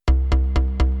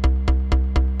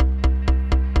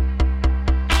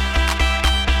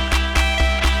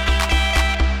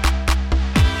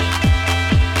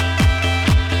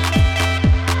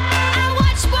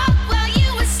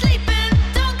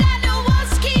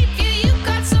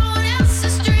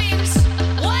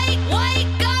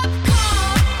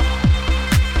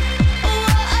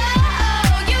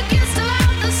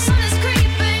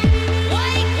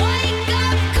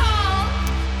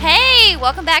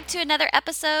Welcome back to another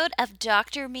episode of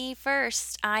Dr. Me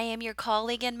First. I am your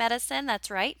colleague in medicine. That's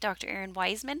right, Dr. Erin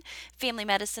Wiseman, family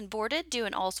medicine boarded,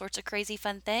 doing all sorts of crazy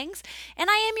fun things.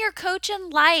 And I am your coach in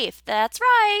life. That's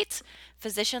right,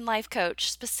 physician life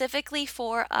coach, specifically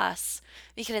for us,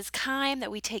 because it's time that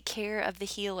we take care of the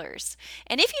healers.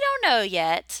 And if you don't know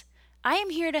yet, I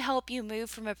am here to help you move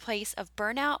from a place of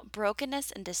burnout,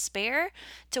 brokenness, and despair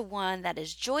to one that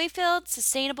is joy filled,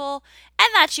 sustainable, and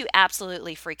that you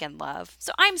absolutely freaking love.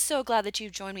 So I'm so glad that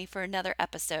you've joined me for another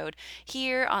episode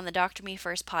here on the Dr. Me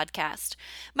First podcast.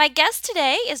 My guest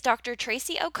today is Dr.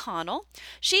 Tracy O'Connell.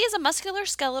 She is a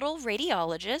musculoskeletal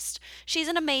radiologist. She's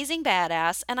an amazing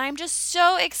badass, and I'm just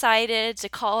so excited to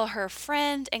call her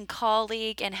friend and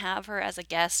colleague and have her as a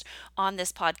guest on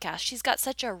this podcast. She's got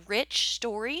such a rich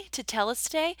story to tell us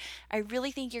today. I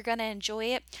really think you're going to enjoy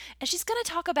it. And she's going to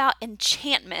talk about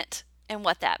enchantment and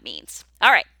what that means.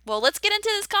 All right, well, let's get into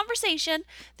this conversation,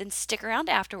 then stick around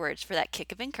afterwards for that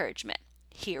kick of encouragement.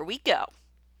 Here we go.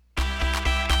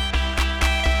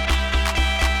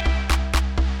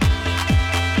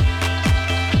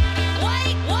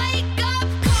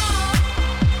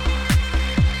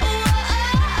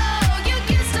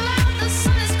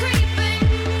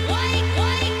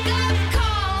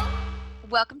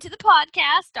 Welcome to the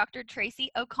podcast, Dr.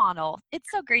 Tracy O'Connell. It's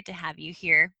so great to have you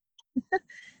here.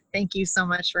 Thank you so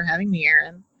much for having me,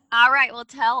 Erin. All right, well,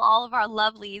 tell all of our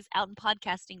lovelies out in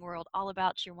podcasting world all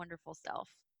about your wonderful self.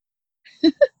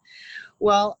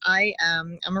 Well, I'm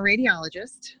a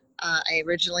radiologist. I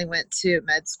originally went to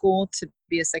med school to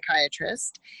be a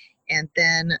psychiatrist, and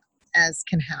then, as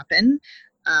can happen,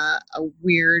 a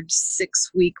weird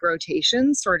 6-week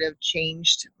rotation sort of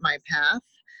changed my path.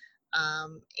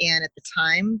 And at the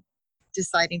time,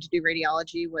 deciding to do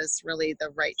radiology was really the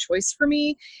right choice for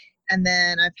me. And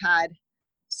then I've had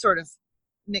sort of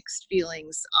mixed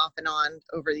feelings off and on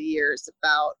over the years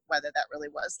about whether that really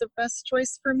was the best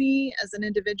choice for me as an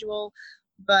individual.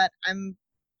 But I'm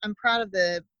proud of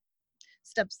the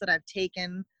steps that I've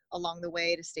taken along the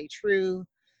way to stay true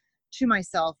to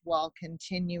myself while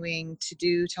continuing to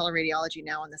do teleradiology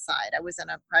now on the side. I was in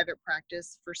a private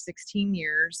practice for 16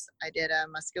 years. I did a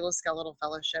musculoskeletal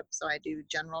fellowship, so I do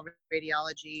general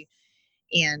radiology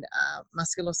and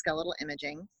musculoskeletal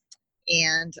imaging.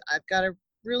 And I've got a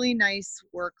really nice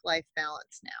work-life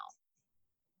balance now,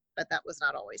 but that was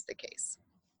not always the case.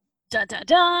 Da da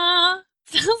da!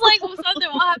 Sounds like something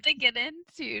we'll have to get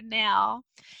into now.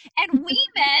 And we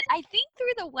met, I think,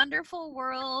 through the wonderful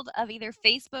world of either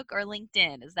Facebook or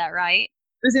LinkedIn. Is that right?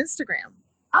 It was Instagram.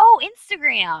 Oh,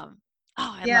 Instagram.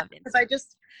 Oh, I love because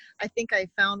Instagram. I think I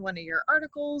found one of your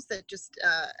articles that just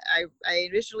I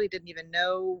initially didn't even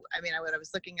know. I mean, what I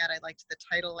was looking at, I liked the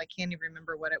title. I can't even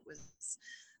remember what it was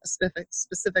a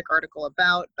specific article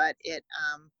about, but it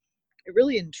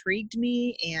really intrigued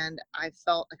me, and I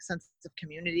felt a sense of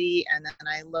community. And then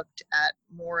I looked at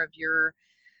more of your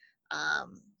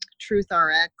Truth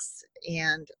RX,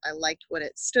 and I liked what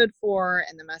it stood for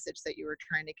and the message that you were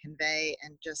trying to convey,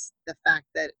 and just the fact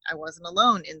that I wasn't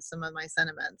alone in some of my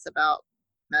sentiments about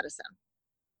medicine.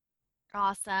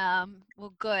 Awesome.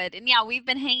 Well, good. And yeah, we've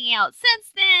been hanging out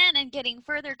since then and getting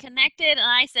further connected. And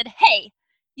I said, hey,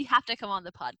 you have to come on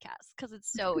the podcast because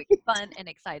it's so fun and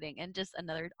exciting and just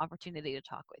another opportunity to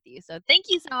talk with you. So thank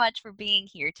you so much for being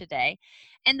here today.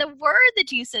 And the word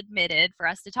that you submitted for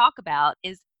us to talk about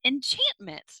is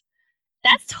enchantment.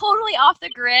 That's totally off the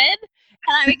grid.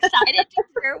 And I'm excited to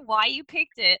hear why you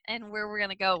picked it and where we're going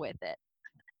to go with it.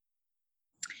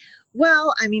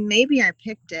 Well, I mean, maybe I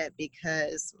picked it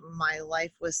because my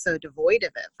life was so devoid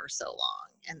of it for so long.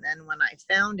 And then when I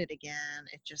found it again,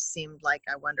 it just seemed like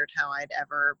I wondered how I'd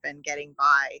ever been getting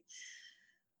by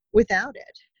without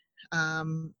it.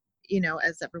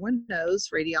 As everyone knows,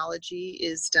 radiology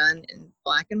is done in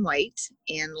black and white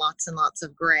and lots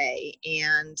of gray,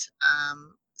 and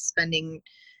spending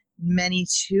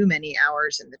too many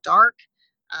hours in the dark,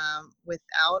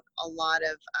 without a lot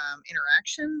of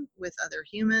interaction with other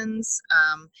humans.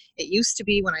 It used to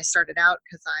be when I started out,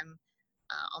 because I'm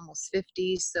almost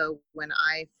 50. So when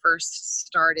I first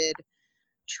started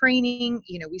training,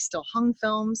 we still hung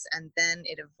films, and then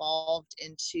it evolved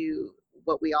into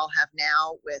what we all have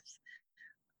now with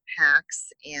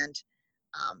PACS and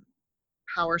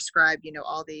PowerScribe,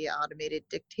 all the automated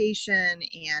dictation.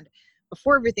 And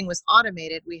before everything was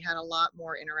automated, we had a lot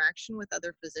more interaction with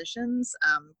other physicians,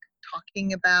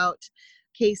 talking about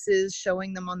cases,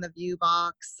 showing them on the view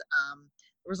box.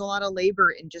 There was a lot of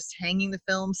labor in just hanging the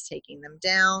films, taking them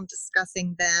down,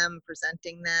 discussing them,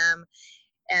 presenting them.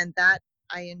 And that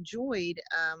I enjoyed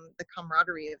the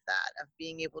camaraderie of that, of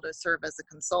being able to serve as a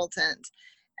consultant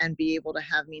and be able to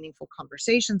have meaningful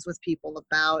conversations with people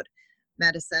about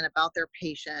medicine, about their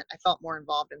patient. I felt more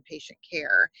involved in patient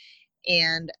care.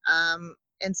 And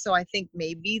so I think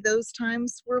maybe those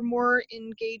times were more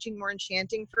engaging, more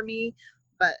enchanting for me.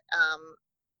 But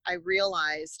I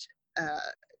realized uh,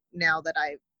 now that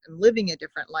I am living a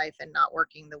different life and not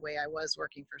working the way I was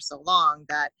working for so long,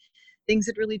 that things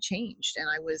had really changed, and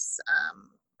I was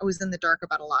in the dark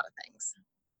about a lot of things.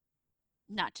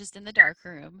 Not just in the dark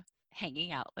room,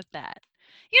 hanging out with that.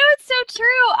 You know, it's so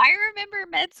true. I remember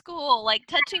med school, like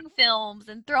touching films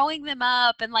and throwing them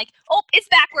up and like, oh, it's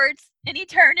backwards. And you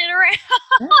turn it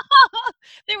around.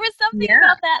 There was something Yeah.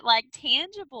 about that like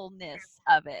tangibleness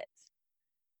of it.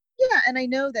 Yeah, and I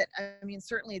know that, I mean,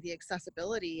 certainly the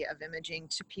accessibility of imaging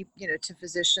to people, to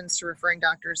physicians, to referring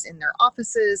doctors in their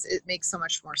offices, it makes so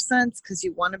much more sense because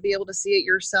you want to be able to see it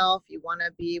yourself. You want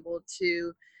to be able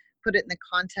to put it in the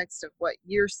context of what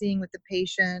you're seeing with the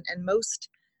patient. And most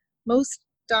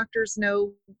doctors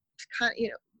know, kind you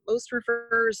know, most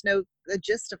referrers know the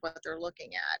gist of what they're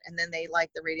looking at, and then they like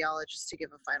the radiologist to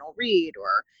give a final read,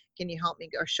 or can you help me,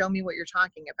 or show me what you're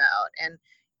talking about. And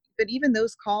but even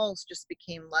those calls just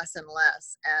became less and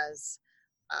less as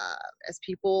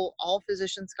people, all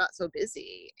physicians got so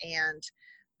busy, and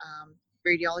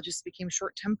radiologists became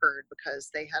short-tempered because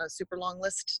they had a super long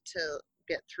list to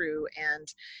get through. And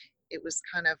it was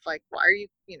kind of like, why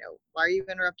are you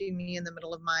interrupting me in the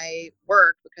middle of my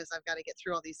work, because I've got to get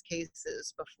through all these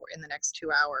cases before in the next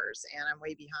 2 hours, and I'm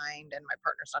way behind, and my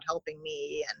partner's not helping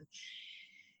me. And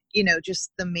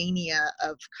just the mania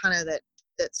of kind of that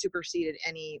superseded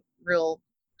any real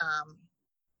um,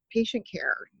 patient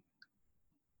care.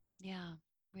 Yeah.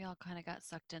 We all kind of got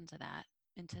sucked into that,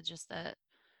 into just the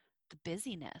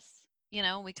busyness. You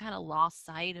know, we kind of lost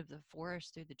sight of the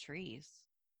forest through the trees.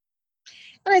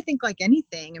 And I think, like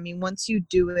anything, I mean, once you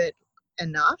do it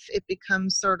enough, it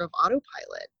becomes sort of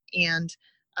autopilot. And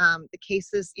the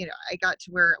cases, I got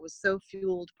to where it was so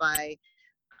fueled by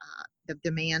the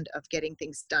demand of getting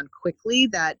things done quickly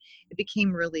that it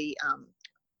became really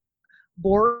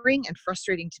boring and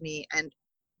frustrating to me. And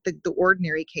the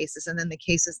ordinary cases, and then the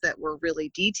cases that were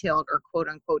really detailed or quote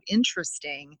unquote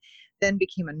interesting, then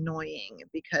became annoying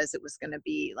because it was going to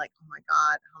be like, oh my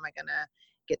God, how am I going to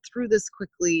get through this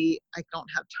quickly? I don't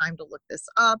have time to look this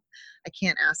up. I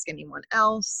can't ask anyone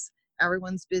else.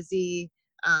 Everyone's busy.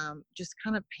 Just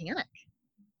kind of panic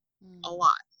a Mm.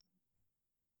 lot.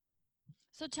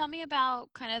 So tell me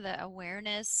about kind of the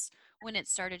awareness when it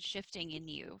started shifting in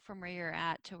you from where you're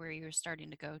at to where you're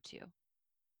starting to go to.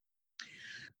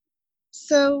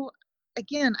 So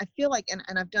again, I feel like, and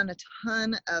I've done a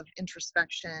ton of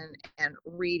introspection and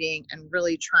reading and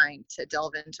really trying to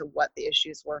delve into what the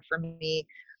issues were for me.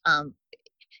 Um,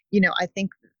 I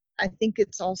think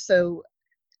it's also,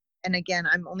 and again,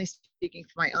 I'm only speaking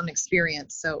from my own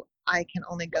experience, so I can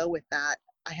only go with that.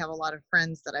 I have a lot of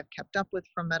friends that I've kept up with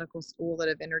from medical school that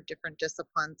have entered different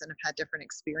disciplines and have had different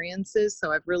experiences.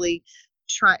 So I've really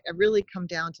come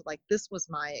down to, like, this was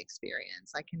my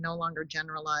experience. I can no longer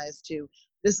generalize to,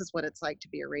 this is what it's like to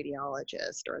be a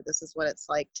radiologist, or this is what it's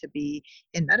like to be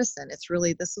in medicine. It's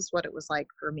really, this is what it was like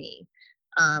for me.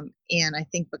 And I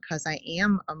think because I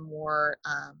am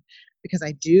because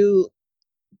I do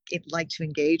like to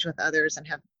engage with others and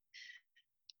have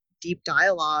deep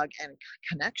dialogue and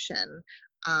connection,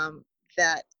 um,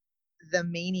 that the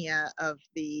mania of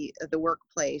the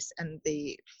workplace and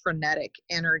the frenetic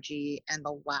energy and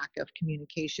the lack of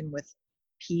communication with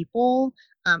people,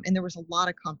 and there was a lot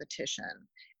of competition.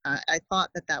 I thought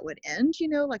that that would end,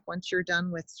 like once you're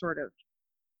done with sort of,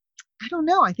 I don't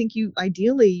know. I think you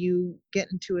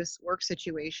get into a work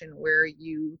situation where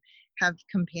you have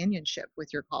companionship with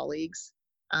your colleagues,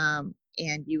 and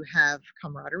you have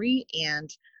camaraderie. And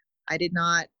I did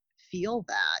not feel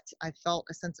that. I felt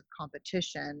a sense of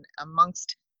competition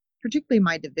amongst, particularly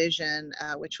my division,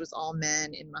 which was all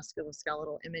men in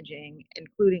musculoskeletal imaging,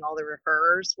 including all the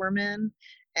referrers were men.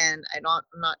 And I'm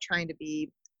not trying to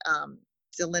be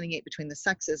delineate between the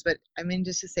sexes, but I mean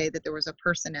just to say that there was a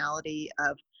personality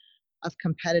of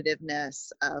competitiveness,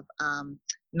 of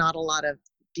not a lot of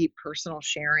deep personal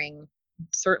sharing,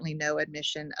 certainly no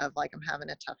admission of, like, I'm having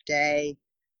a tough day.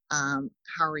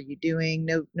 How are you doing?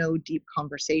 No deep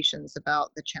conversations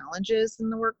about the challenges in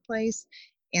the workplace.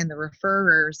 And the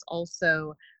referrers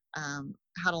also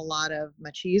had a lot of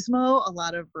machismo, a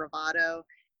lot of bravado.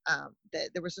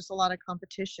 There was just a lot of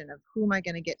competition of, who am I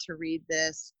going to get to read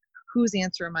this? Whose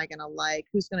answer am I going to like?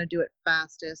 Who's going to do it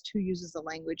fastest? Who uses the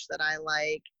language that I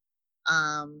like?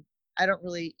 um I don't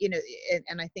really,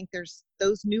 and I think there's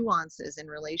those nuances in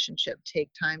relationship take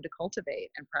time to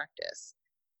cultivate and practice.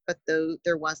 but though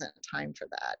there wasn't time for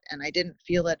that. And I didn't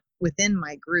feel it within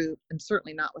my group and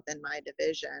certainly not within my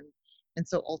division. And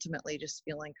so ultimately just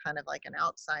feeling kind of like an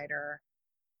outsider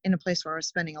in a place where I was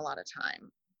spending a lot of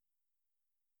time.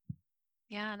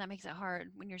 Yeah, and that makes it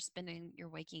hard when you're spending your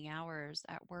waking hours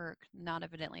at work, not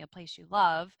evidently a place you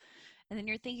love. And then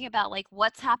you're thinking about like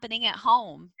what's happening at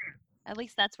home. At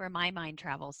least that's where my mind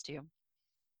travels to.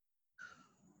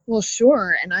 Well,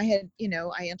 sure. And I had,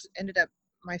 ended up,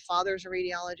 my father's a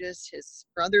radiologist, his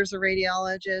brother's a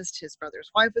radiologist, his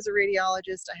brother's wife was a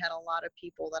radiologist. I had a lot of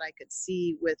people that I could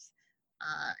see with,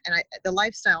 the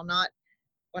lifestyle, not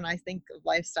when I think of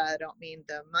lifestyle, I don't mean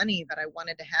the money, but I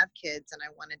wanted to have kids and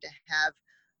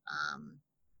um,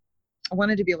 I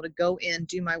wanted to be able to go in,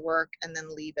 do my work, and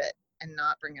then leave it and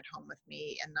not bring it home with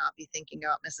me and not be thinking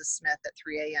about Mrs. Smith at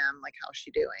 3 a.m. Like, how's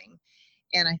she doing?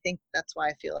 And I think that's why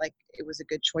I feel like it was a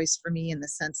good choice for me in the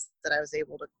sense that I was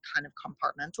able to kind of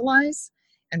compartmentalize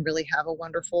and really have a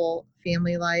wonderful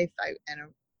family life. I've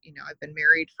been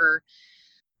married for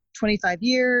 25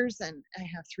 years and I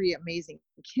have three amazing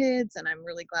kids. And I'm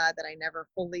really glad that I never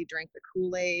fully drank the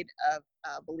Kool-Aid of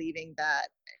believing that,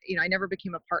 I never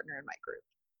became a partner in my group.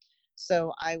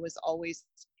 So I was always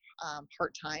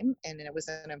part-time and I was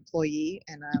an employee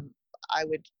and I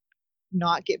would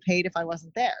not get paid if I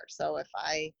wasn't there. So if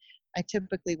I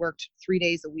typically worked 3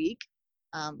 days a week,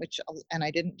 and I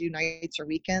didn't do nights or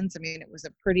weekends. I mean, it was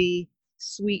a pretty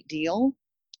sweet deal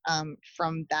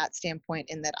from that standpoint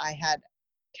in that I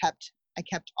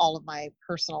kept all of my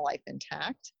personal life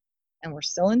intact and we're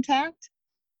still intact.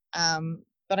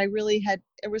 But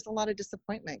there was a lot of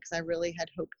disappointment because I really had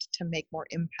hoped to make more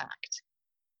impact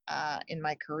in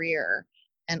my career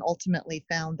and ultimately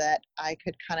found that I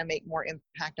could kind of make more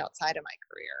impact outside of my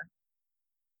career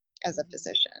as a Hmm.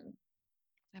 physician.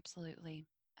 Absolutely.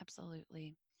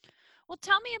 Absolutely. Well,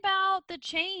 tell me about the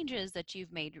changes that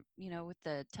you've made, with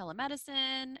the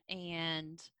telemedicine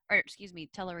or excuse me,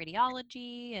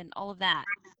 teleradiology and all of that.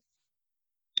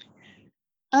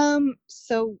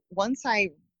 So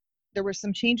there were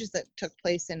some changes that took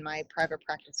place in my private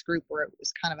practice group where it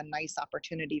was kind of a nice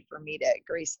opportunity for me to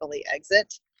gracefully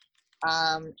exit.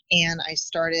 And I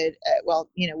started,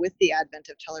 with the advent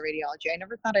of teleradiology, I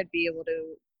never thought I'd be able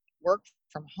to work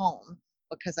from home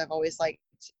because I've always liked,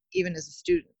 even as a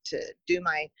student, to do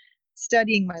my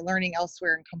studying, my learning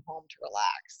elsewhere and come home to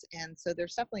relax. And so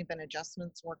there's definitely been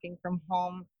adjustments working from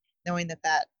home, knowing that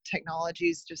that technology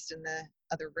is just in the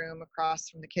other room across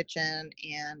from the kitchen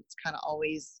and it's kind of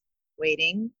always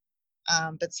waiting.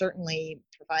 But certainly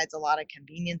provides a lot of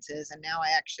conveniences. And now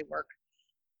I actually work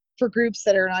for groups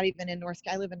that are not even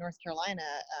I live in North Carolina.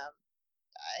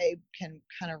 I can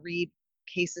kind of read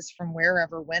cases from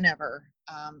wherever, whenever.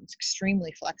 It's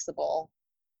extremely flexible,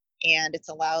 and it's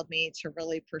allowed me to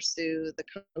really pursue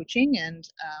the coaching and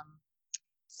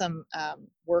some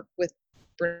work with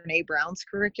Brene Brown's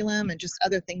curriculum and just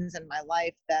other things in my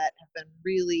life that have been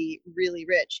really, really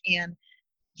rich. And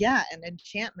yeah, and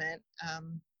enchantment.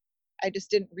 I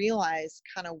just didn't realize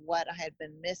kind of what I had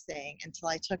been missing until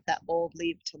I took that bold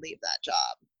leap to leave that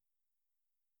job.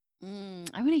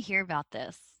 I want to hear about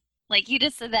this. Like you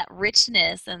just said, that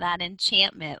richness and that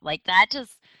enchantment, like that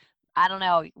just, I don't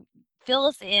know, fill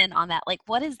us in on that. Like,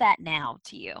 what is that now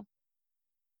to you?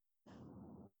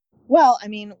 Well, I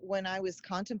mean, when I was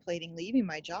contemplating leaving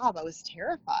my job, I was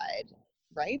terrified,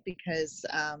 right? Because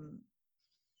I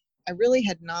really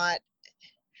had not,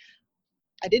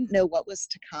 I didn't know what was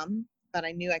to come, but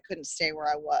I knew I couldn't stay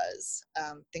where I was.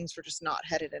 Things were just not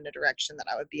headed in a direction that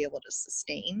I would be able to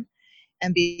sustain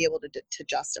and be able to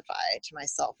justify to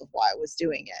myself of why I was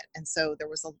doing it. And so there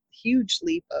was a huge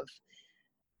leap of,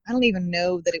 I don't even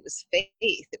know that it was faith.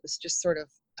 It was just sort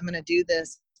of, I'm going to do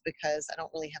this because I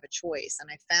don't really have a choice. And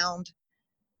I found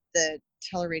the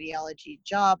teleradiology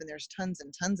job, and there's tons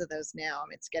and tons of those now.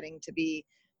 It's getting to be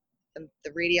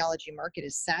the radiology market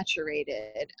is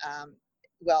saturated.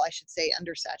 Well, I should say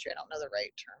undersaturated. I don't know the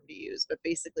right term to use, but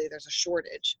basically there's a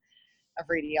shortage of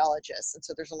radiologists, and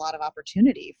so there's a lot of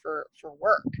opportunity for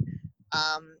work.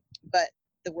 But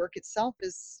the work itself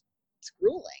it's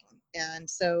grueling, and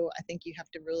so I think you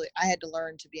have to really. I had to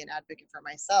learn to be an advocate for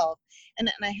myself,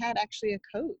 and I had actually a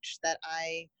coach that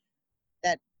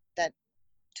that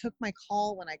took my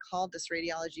call when I called this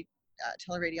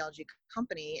teleradiology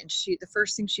company, and the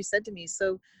first thing she said to me,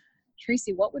 so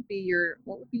Tracy, what would be your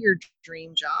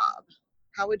dream job?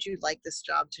 How would you like this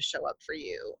job to show up for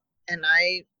you? And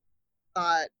I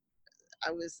thought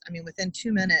I mean, within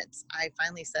 2 minutes, I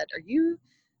finally said, are you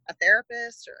a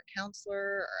therapist or a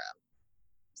counselor or a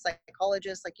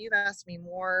psychologist? Like, you've asked me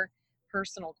more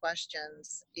personal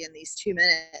questions in these 2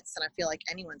 minutes than I feel like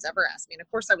anyone's ever asked me. And of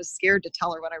course, I was scared to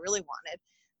tell her what I really wanted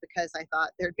because I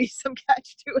thought there'd be some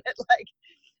catch to it, like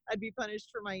I'd be punished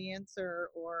for my answer,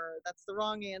 or that's the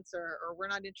wrong answer, or we're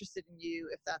not interested in you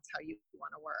if that's how you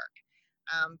want to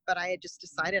work. But I had just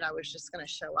decided I was just going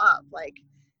to show up like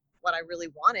what I really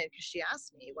wanted, because she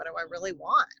asked me, what do I really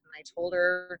want? And I told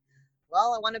her,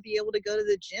 well, I want to be able to go to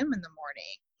the gym in the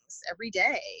mornings every day,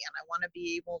 and I want to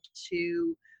be able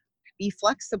to be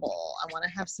flexible. I want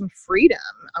to have some freedom.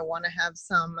 I want to have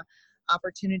some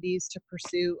opportunities to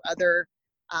pursue other.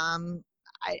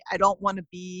 I don't want to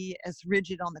be as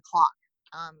rigid on the clock.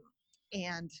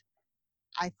 And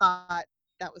I thought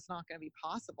that was not going to be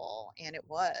possible, and it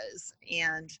was.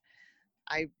 And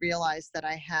I realized that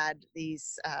I had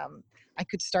these, I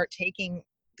could start taking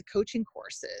the coaching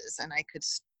courses, and I could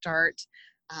start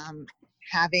um,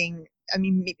 having, I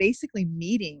mean, basically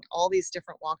meeting all these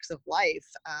different walks of life.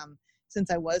 Since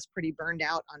I was pretty burned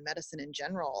out on medicine in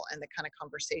general, and the kind of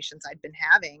conversations I'd been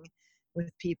having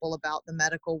with people about the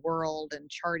medical world and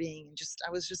charting, and just,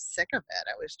 I was just sick of it.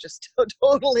 I was just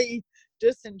totally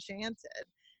disenchanted.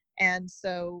 And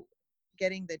so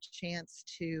getting the chance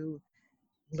to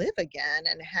live again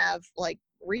and have, like,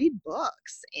 read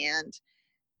books and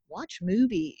watch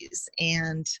movies.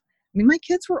 And I mean, my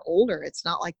kids were older. It's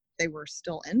not like they were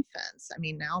still infants. I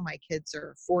mean, now my kids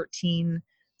are 14,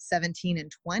 17,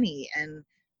 and 20. And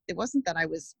it wasn't that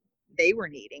they were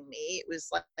needing me. It was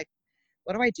like,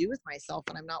 what do I do with myself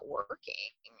when I'm not working?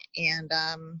 And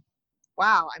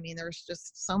wow, I mean, there's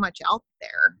just so much out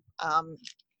there.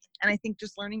 And I think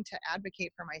just learning to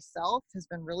advocate for myself has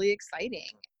been really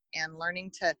exciting, and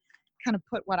learning to kind of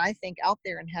put what I think out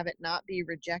there and have it not be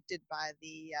rejected by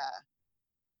the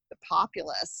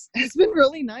populace has been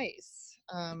really nice.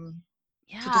 To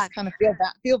Yeah. just kind of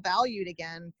feel valued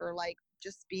again for, like,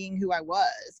 just being who I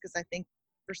was, because I think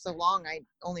for so long I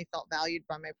only felt valued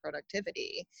by my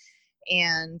productivity.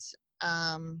 And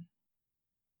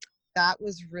that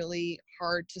was really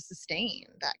hard to sustain,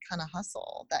 that kind of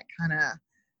hustle, that kind of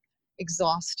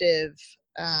exhaustive,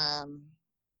 um,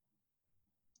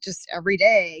 just every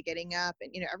day getting up.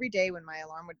 And every day when my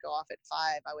alarm would go off at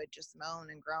 5, I would just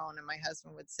moan and groan, and my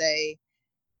husband would say,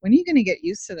 when are you going to get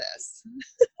used to this?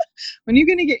 When are you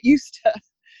going to get used to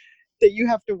that you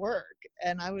have to work?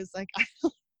 And I was like, I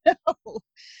don't know.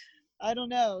 I don't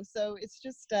know. So it's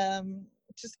just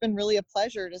been really a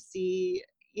pleasure to see,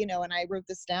 and I wrote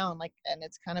this down, like, and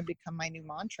it's kind of become my new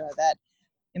mantra, that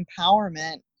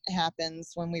empowerment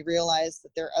happens when we realize that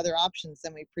there are other options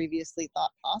than we previously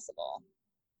thought possible.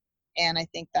 And I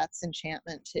think that's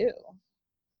enchantment too,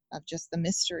 of just the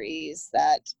mysteries,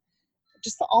 that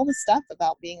just all the stuff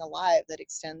about being alive that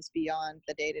extends beyond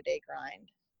the day-to-day grind.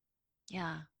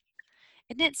 Yeah.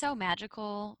 Isn't it so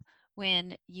magical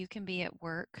when you can be at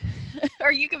work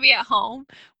or you can be at home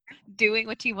doing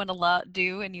what you want to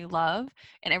do and you love,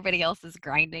 and everybody else is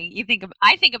grinding?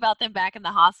 I think about them back in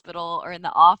the hospital or in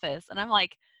the office, and I'm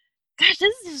like, gosh,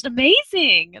 this is just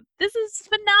amazing. This is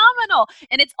phenomenal.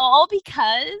 And it's all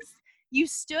because you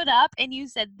stood up and you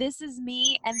said, this is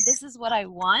me and this is what I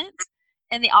want.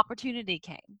 And the opportunity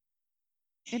came.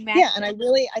 And Yeah, and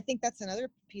magic. I think that's another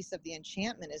piece of the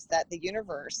enchantment, is that the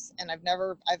universe, and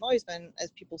I've always been,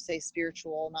 as people say,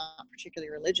 spiritual, not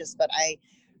particularly religious, but I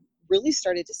really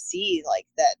started to see, like,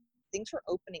 that things were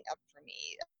opening up for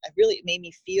me. It made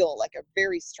me feel like a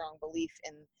very strong belief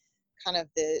in kind of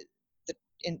the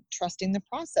in trusting the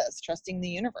process, trusting the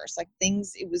universe, like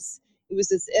things. It was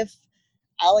as if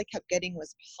all I kept getting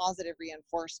was positive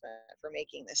reinforcement for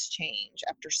making this change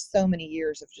after so many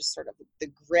years of just sort of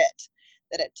the grit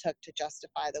that it took to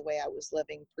justify the way I was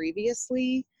living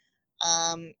previously,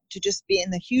 to just be in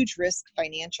the huge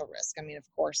financial risk. I mean, of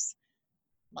course,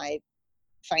 my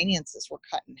finances were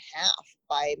cut in half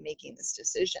by making this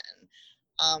decision.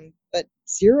 But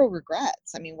zero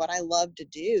regrets. I mean, what I love to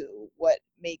do, what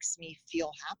makes me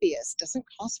feel happiest, doesn't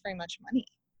cost very much money.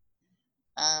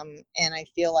 And I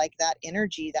feel like that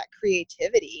energy, that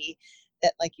creativity,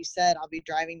 that, like you said, I'll be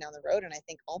driving down the road and I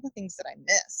think all the things that I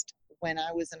missed when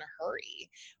I was in a hurry,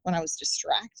 when I was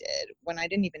distracted, when I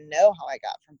didn't even know how I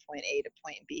got from point A to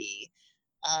point B,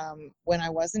 when I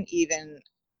wasn't even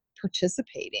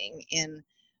participating in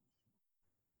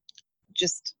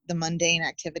just the mundane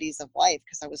activities of life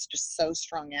because I was just so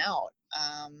strung out.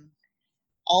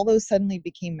 All those suddenly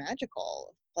became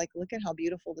magical. Like, look at how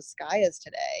beautiful the sky is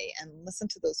today, and listen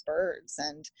to those birds,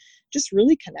 and just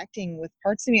really connecting with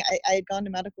parts of me. I had gone to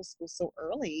medical school so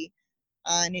early,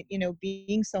 and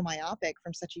being so myopic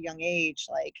from such a young age,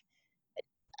 like,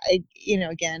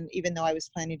 again, even though I was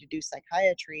planning to do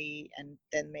psychiatry and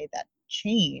then made that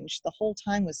change the whole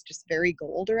time was just very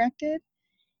goal directed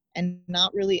and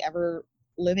not really ever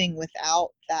living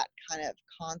without that kind of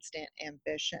constant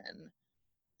ambition,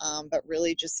 but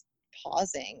really just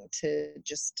pausing to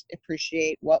just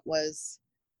appreciate what was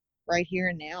right here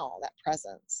and now, that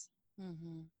presence.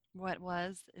 Hmm. What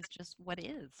was is just what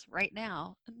is right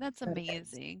now. And that's That is.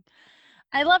 amazing.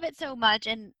 I love it so much,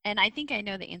 and I think I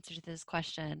know the answer to this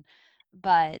question,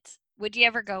 but would you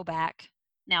ever go back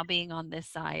now being on this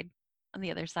side, on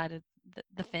the other side of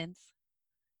the fence?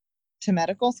 To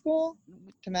medical school?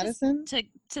 To Just medicine?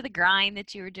 to the grind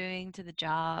that you were doing, to the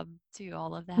job, to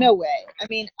all of that? No way. I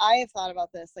mean, I have thought about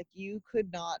this. Like, you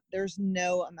could not, there's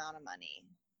no amount of money,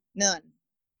 none.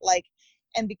 Like,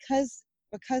 and because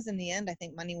in the end, I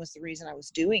think money was the reason I was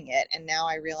doing it. And now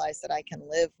I realize that I can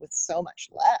live with so much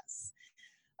less.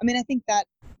 I mean, I think that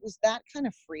was that kind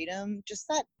of freedom, just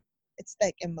that it's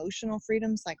like emotional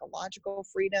freedom, psychological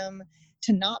freedom,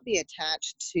 to not be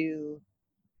attached to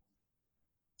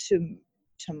to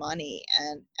money.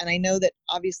 And I know that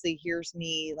obviously here's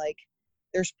me, like,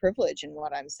 there's privilege in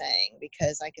what I'm saying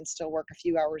because I can still work a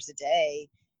few hours a day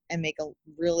and make a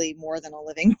really more than a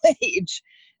living wage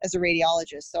as a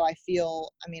radiologist. So I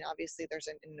feel, I mean, obviously there's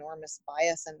an enormous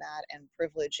bias in that and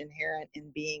privilege inherent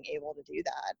in being able to do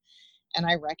that, and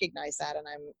I recognize that, and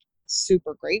I'm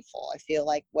super grateful. I feel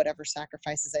like whatever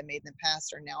sacrifices I made in the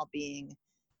past are now being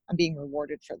I'm being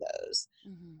rewarded for those.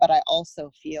 Hmm. But I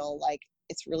also feel like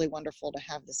it's really wonderful to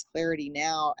have this clarity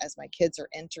now as my kids are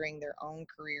entering their own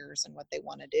careers and what they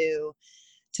want to do,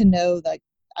 to know that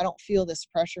I don't feel this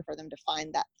pressure for them to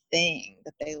find that thing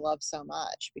that they love so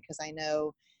much, because I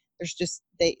know there's just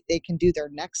they can do their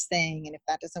next thing, and if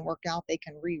that doesn't work out they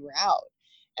can reroute.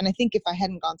 And I think if I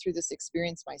hadn't gone through this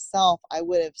experience myself, I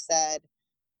would have said,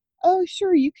 oh,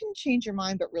 sure, you can change your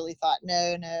mind, but really thought,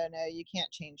 no, no, no, you can't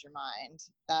change your mind.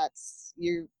 That's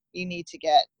you need to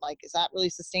get, like, is that really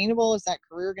sustainable? Is that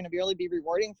career going to really be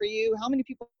rewarding for you? How many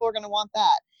people are going to want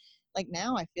that? Like,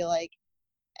 now I feel like,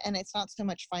 and it's not so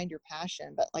much find your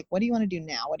passion, but like, what do you want to do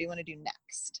now? What do you want to do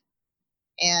next?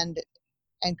 And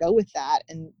go with that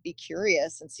and be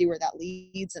curious and see where that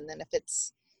leads. And then if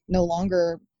it's no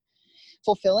longer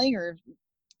fulfilling, or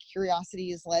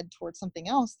curiosity is led towards something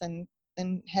else, then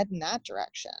head in that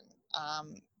direction.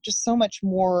 Just so much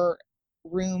more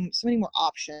room, so many more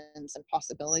options and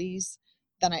possibilities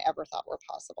than I ever thought were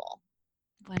possible.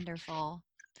 Wonderful.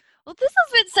 Well, this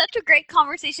has been such a great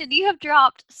conversation. You have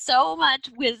dropped so much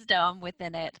wisdom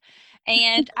within it.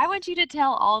 And I want you to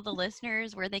tell all the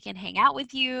listeners where they can hang out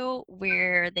with you,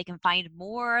 where they can find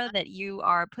more that you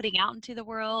are putting out into the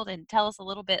world, and tell us a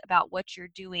little bit about what you're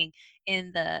doing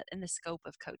in the scope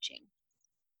of coaching.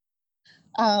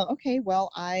 Okay, well,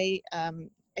 I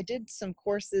did some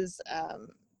courses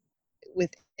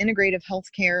with integrative health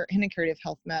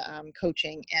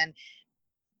coaching, and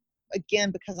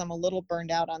again, because I'm a little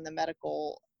burned out on the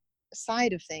medical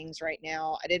side of things right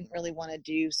now, I didn't really want to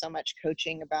do so much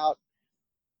coaching about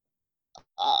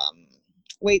um,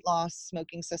 weight loss,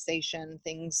 smoking cessation,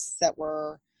 things that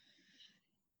were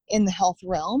in the health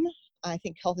realm. I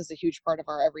think health is a huge part of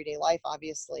our everyday life,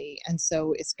 obviously. And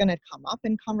so it's going to come up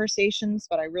in conversations,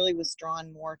 but I really was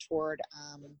drawn more toward,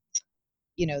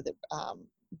 the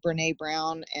Brene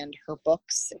Brown and her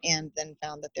books, and then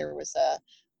found that there was a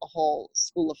whole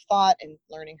school of thought and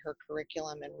learning her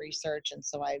curriculum and research. And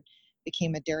so I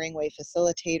became a Daring Way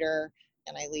facilitator,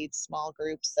 and I lead small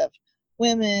groups of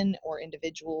women or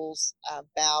individuals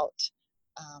about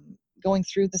going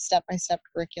through the step-by-step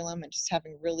curriculum and just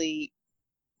having really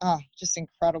just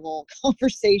incredible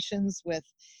conversations with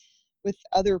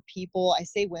other people. I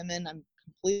say women, I'm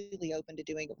completely open to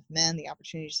doing it with men. The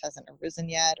opportunity just hasn't arisen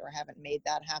yet, or haven't made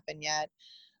that happen yet.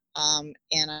 And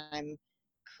I'm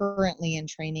currently in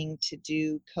training to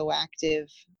do coactive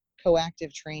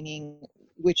training,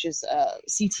 which is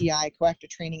CTI, Coactive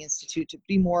Training Institute, to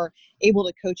be more able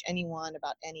to coach anyone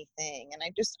about anything. And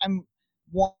I'm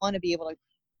want to be able to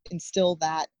instill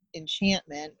that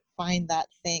enchantment, find that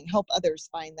thing, help others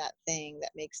find that thing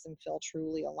that makes them feel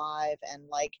truly alive. And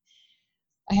like,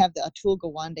 I have the Atul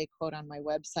Gawande quote on my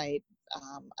website,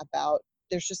 about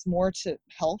there's just more to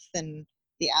health than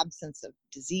the absence of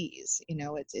disease.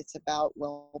 It's about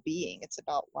well-being. It's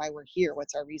about why we're here.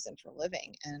 What's our reason for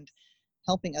living? And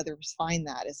helping others find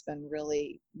that has been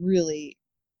really, really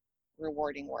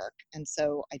rewarding work. And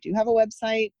so I do have a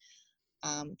website.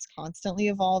 It's constantly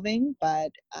evolving,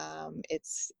 but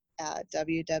it's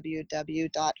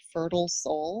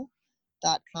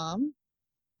www.fertilesoul.com.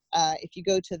 If you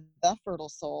go to The Fertile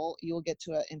Soul, you will get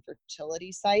to an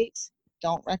infertility site.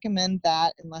 Don't recommend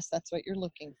that unless that's what you're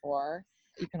looking for.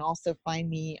 You can also find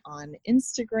me on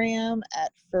Instagram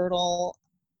at fertile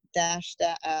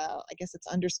I guess it's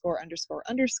underscore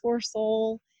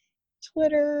soul,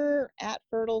 Twitter at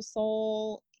fertile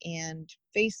soul, and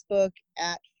Facebook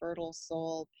at fertile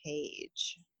soul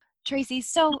page. Tracy,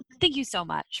 so thank you so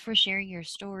much for sharing your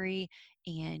story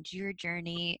and your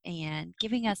journey and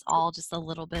giving us all just a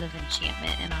little bit of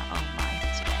enchantment in our own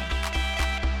life today.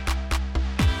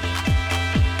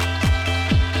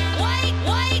 Wake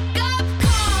up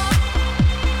call.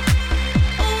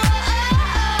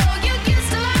 Whoa, you can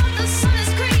still out, the sun is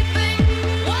creeping.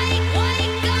 Wake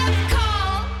up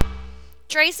call.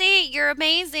 Tracy, you're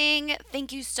amazing.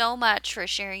 Thank you so much for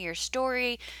sharing your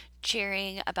story,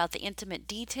 sharing about the intimate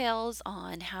details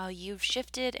on how you've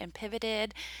shifted and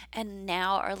pivoted and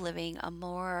now are living a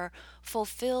more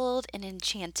fulfilled and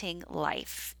enchanting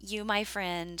life. You, my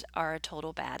friend, are a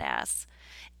total badass.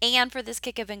 And for this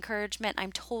kick of encouragement,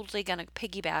 I'm totally going to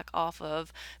piggyback off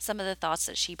of some of the thoughts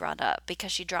that she brought up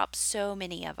because she dropped so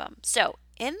many of them. So,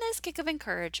 in this kick of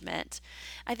encouragement,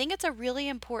 I think it's a really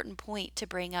important point to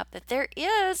bring up that there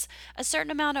is a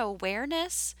certain amount of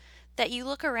awareness that you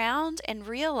look around and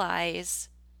realize,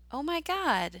 oh my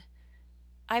God,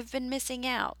 I've been missing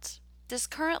out. This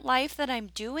current life that I'm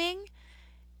doing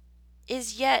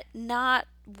is yet not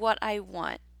what I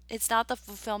want. It's not the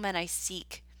fulfillment I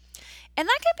seek. And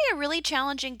that can be a really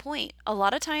challenging point. A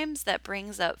lot of times that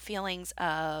brings up feelings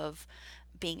of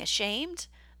being ashamed,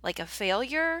 like a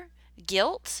failure,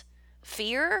 guilt,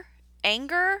 fear,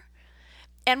 anger.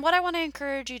 And what I want to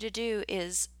encourage you to do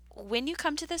is when you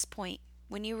come to this point,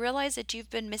 when you realize that you've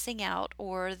been missing out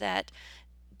or that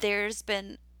there's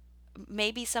been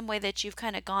maybe some way that you've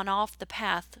kind of gone off the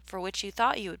path for which you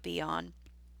thought you would be on,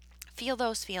 feel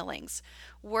those feelings.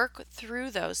 Work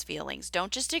through those feelings.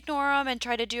 Don't just ignore them and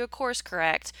try to do a course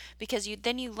correct because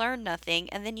then you learn nothing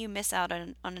and then you miss out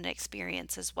on an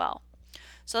experience as well.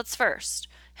 So let's first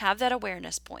have that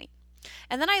awareness point.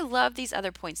 And then I love these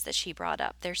other points that she brought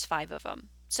up. There's 5 of them.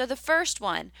 So the first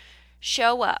one,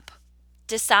 show up.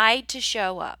 Decide to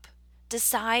show up.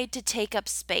 Decide to take up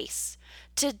space.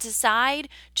 To decide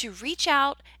to reach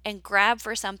out and grab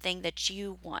for something that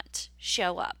you want.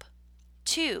 Show up.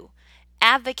 2,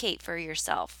 advocate for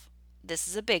yourself. This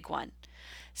is a big one.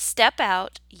 Step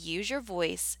out, use your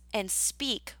voice, and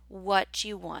speak what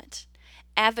you want.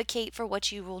 Advocate for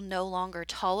what you will no longer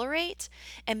tolerate,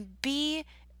 and be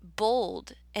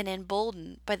bold and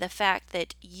emboldened by the fact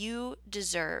that you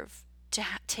deserve to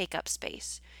take up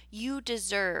space. You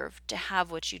deserve to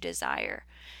have what you desire.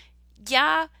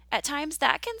 Yeah, at times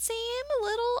that can seem a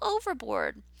little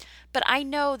overboard, but I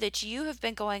know that you have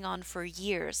been going on for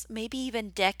years, maybe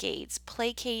even decades,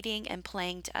 placating and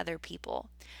playing to other people.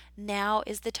 Now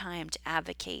is the time to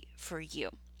advocate for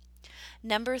you.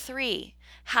 Number 3,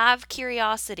 have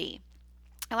curiosity.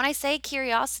 And when I say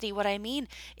curiosity, what I mean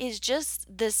is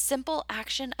just the simple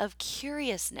action of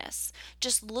curiousness,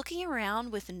 just looking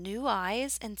around with new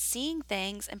eyes and seeing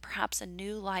things in perhaps a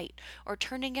new light, or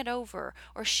turning it over,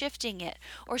 or shifting it,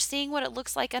 or seeing what it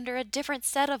looks like under a different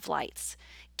set of lights.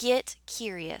 Get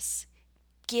curious.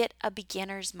 Get a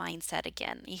beginner's mindset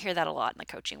again. You hear that a lot in the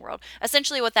coaching world.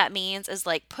 Essentially, what that means is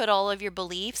like put all of your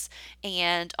beliefs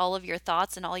and all of your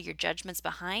thoughts and all your judgments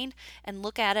behind and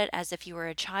look at it as if you were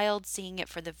a child seeing it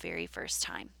for the very first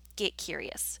time. Get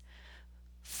curious.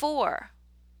 4,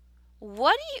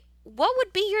 what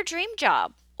would be your dream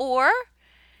job? Or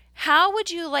how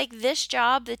would you like this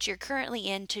job that you're currently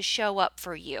in to show up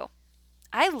for you?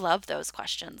 I love those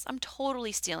questions. I'm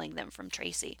totally stealing them from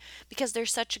Tracy because they're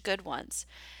such good ones.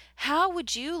 How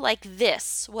would you like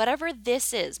this, whatever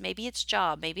this is? Maybe it's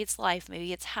job, maybe it's life,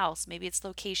 maybe it's house, maybe it's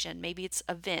location, maybe it's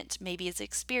event, maybe it's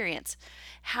experience.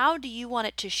 How do you want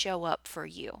it to show up for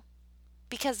you?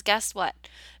 Because guess what?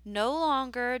 No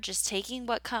longer just taking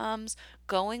what comes,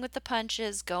 going with the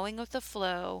punches, going with the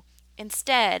flow.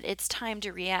 Instead, it's time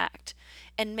to react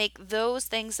and make those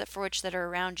things that are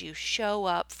around you show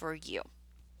up for you.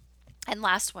 And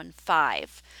last one,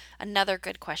 5. Another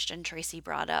good question Tracy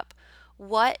brought up.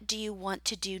 What do you want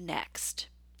to do next?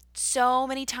 So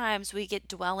many times we get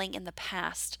dwelling in the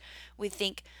past. We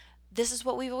think, this is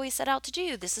what we've always set out to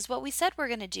do. This is what we said we're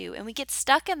going to do. And we get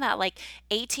stuck in that like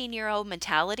 18-year-old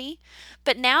mentality.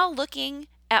 But now looking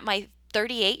at my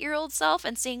 38-year-old self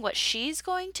and seeing what she's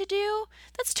going to do,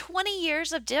 that's 20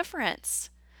 years of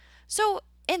difference. So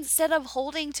instead of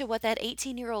holding to what that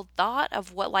 18-year-old thought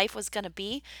of what life was going to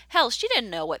be, hell, she didn't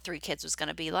know what 3 kids was going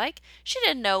to be like. She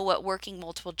didn't know what working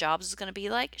multiple jobs was going to be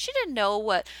like. She didn't know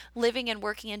what living and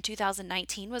working in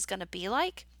 2019 was going to be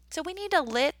like. So we need to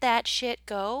let that shit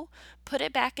go, put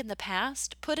it back in the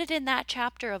past, put it in that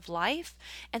chapter of life,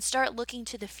 and start looking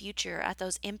to the future at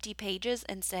those empty pages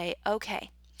and say,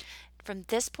 okay, from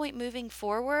this point moving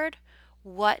forward,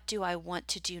 what do I want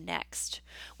to do next?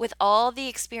 With all the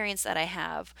experience that I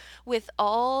have, with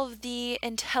all of the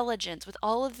intelligence, with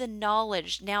all of the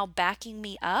knowledge now backing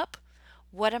me up,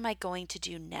 what am I going to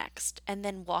do next? And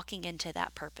then walking into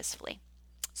that purposefully.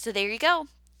 So there you go.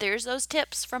 There's those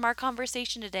tips from our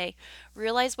conversation today.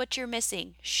 Realize what you're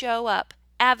missing, show up,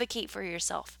 advocate for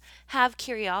yourself, have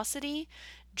curiosity,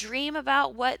 dream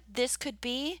about what this could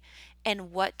be,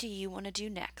 and what do you want to do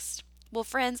next. Well,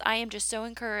 friends, I am just so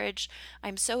encouraged.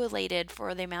 I'm so elated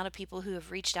for the amount of people who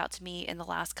have reached out to me in the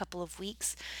last couple of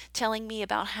weeks telling me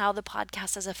about how the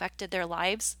podcast has affected their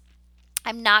lives.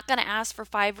 I'm not going to ask for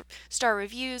 5-star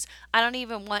reviews. I don't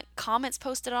even want comments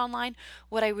posted online.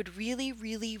 What I would really,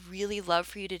 really, really love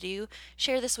for you to do,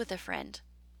 share this with a friend.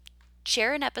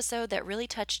 Share an episode that really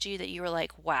touched you that you were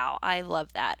like, wow, I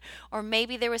love that. Or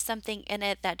maybe there was something in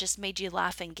it that just made you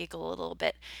laugh and giggle a little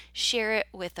bit. Share it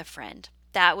with a friend.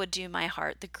 That would do my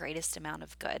heart the greatest amount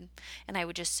of good. And I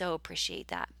would just so appreciate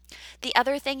that. The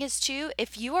other thing is, too,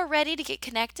 if you are ready to get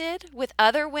connected with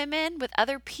other women, with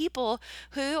other people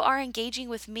who are engaging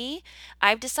with me,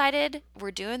 I've decided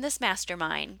we're doing this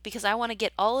mastermind because I want to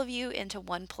get all of you into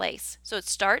one place. So it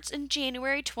starts in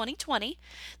January 2020.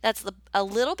 That's a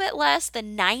little bit less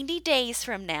than 90 days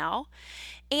from now.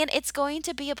 And it's going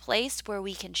to be a place where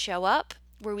we can show up,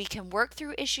 where we can work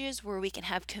through issues, where we can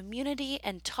have community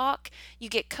and talk. You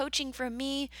get coaching from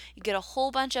me. You get a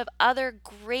whole bunch of other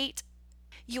great.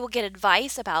 You will get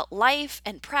advice about life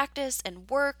and practice and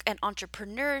work and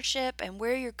entrepreneurship and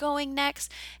where you're going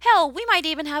next. Hell, we might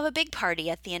even have a big party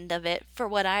at the end of it. For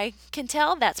what I can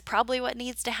tell, that's probably what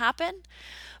needs to happen.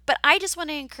 But I just want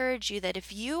to encourage you that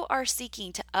if you are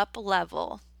seeking to up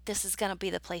level, this is going to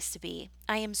be the place to be.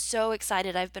 I am so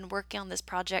excited. I've been working on this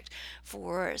project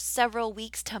for several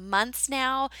weeks to months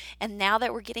now. And now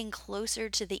that we're getting closer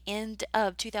to the end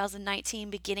of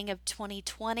 2019, beginning of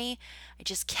 2020, I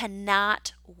just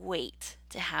cannot wait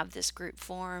to have this group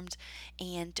formed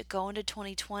and to go into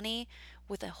 2020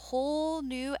 with a whole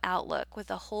new outlook,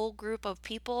 with a whole group of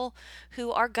people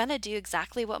who are going to do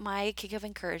exactly what my kick of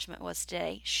encouragement was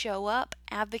today. Show up,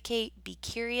 advocate, be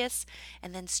curious,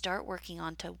 and then start working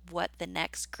on to what the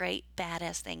next great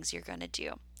badass things you're going to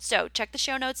do. So check the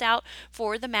show notes out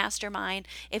for the mastermind.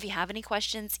 If you have any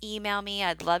questions, email me.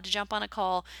 I'd love to jump on a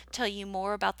call, tell you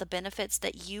more about the benefits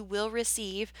that you will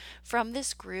receive from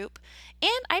this group.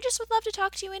 And I just would love to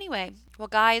talk to you anyway. Well,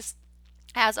 guys,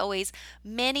 as always,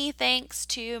 many thanks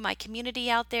to my community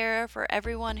out there, for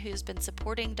everyone who's been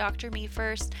supporting Dr. Me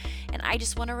First. And I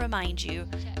just want to remind you,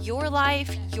 your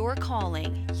life, your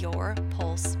calling, your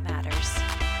pulse matters.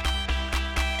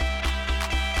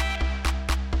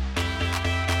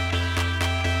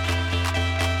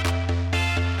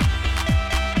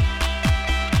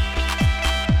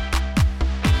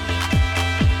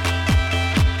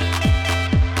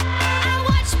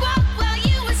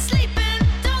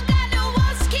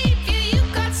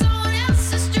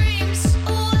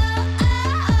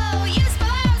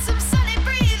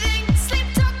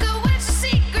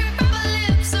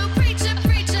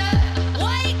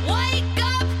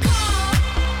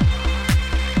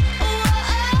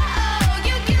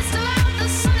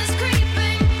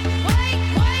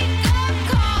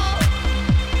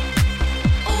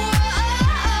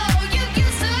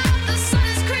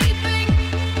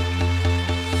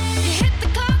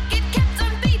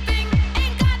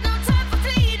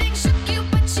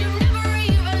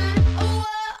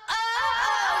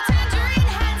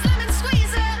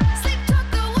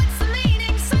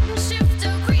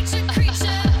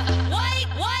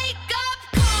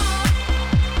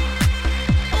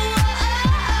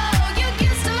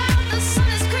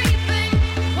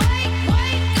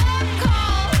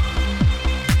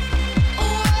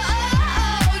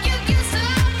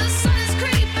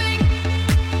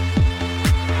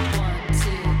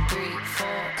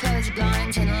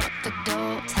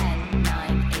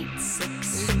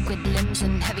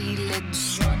 And heavy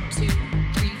lids. 1, 2,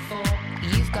 3, 4.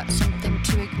 You've got something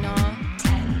to ignore.